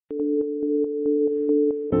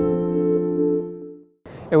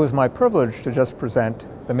It was my privilege to just present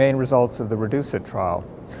the main results of the REDUCE-IT trial.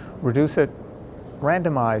 REDUCE-IT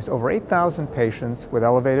randomized over 8,000 patients with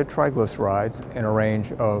elevated triglycerides in a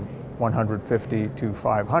range of 150 to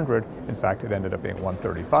 500, in fact it ended up being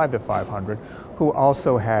 135 to 500, who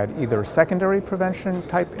also had either secondary prevention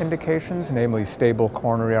type indications, namely stable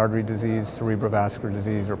coronary artery disease, cerebrovascular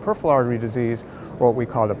disease, or peripheral artery disease, or what we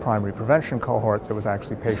called a primary prevention cohort that was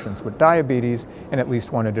actually patients with diabetes and at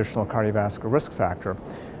least one additional cardiovascular risk factor.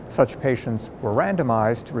 Such patients were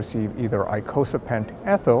randomized to receive either icosapent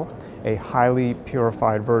ethyl, a highly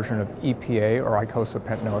purified version of EPA or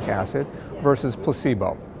icosapentaenoic acid, versus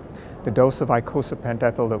placebo. The dose of icosapent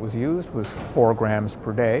ethyl that was used was 4 grams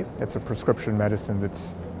per day. It's a prescription medicine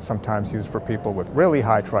that's sometimes used for people with really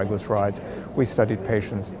high triglycerides. We studied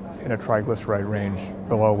patients in a triglyceride range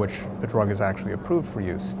below which the drug is actually approved for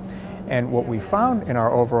use. And what we found in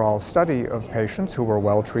our overall study of patients who were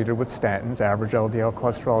well treated with statins, average LDL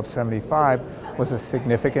cholesterol of 75, was a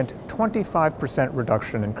significant 25%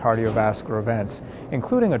 reduction in cardiovascular events,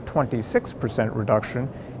 including a 26% reduction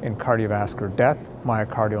in cardiovascular death,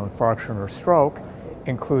 myocardial infarction, or stroke,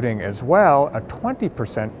 including as well a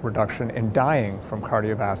 20% reduction in dying from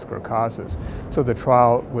cardiovascular causes. So the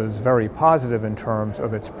trial was very positive in terms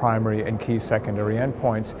of its primary and key secondary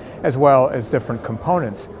endpoints, as well as different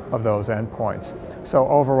components of those endpoints. So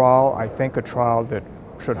overall, I think a trial that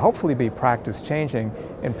should hopefully be practice-changing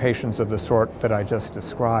in patients of the sort that I just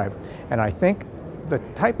described. And I think the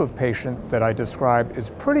type of patient that I described is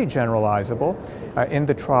pretty generalizable. In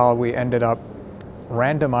the trial, we ended up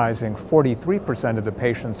randomizing 43% of the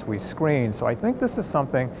patients we screened. So I think this is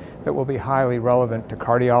something that will be highly relevant to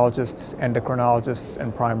cardiologists, endocrinologists,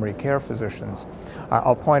 and primary care physicians.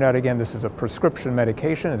 I'll point out again, this is a prescription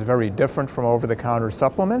medication. It's very different from over-the-counter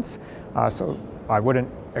supplements. So I wouldn't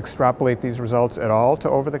extrapolate these results at all to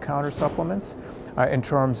over-the-counter supplements. In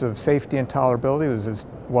terms of safety and tolerability, it was as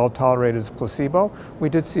well tolerated as placebo. We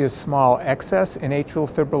did see a small excess in atrial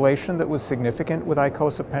fibrillation that was significant with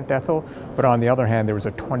icosapent ethyl, but on the other hand, there was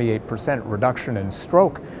a 28% reduction in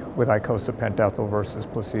stroke with icosapent ethyl versus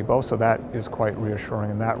placebo, so that is quite reassuring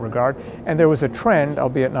in that regard. And there was a trend,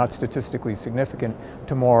 albeit not statistically significant,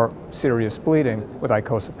 to more serious bleeding with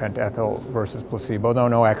icosapent ethyl versus placebo, though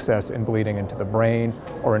no excess in bleeding into the brain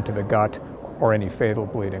or into the gut or any fatal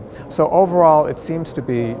bleeding. So overall, it seems to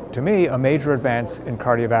be, to me, a major advance in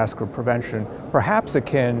cardiovascular prevention, perhaps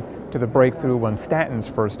akin to the breakthrough when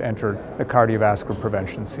statins first entered the cardiovascular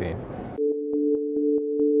prevention scene.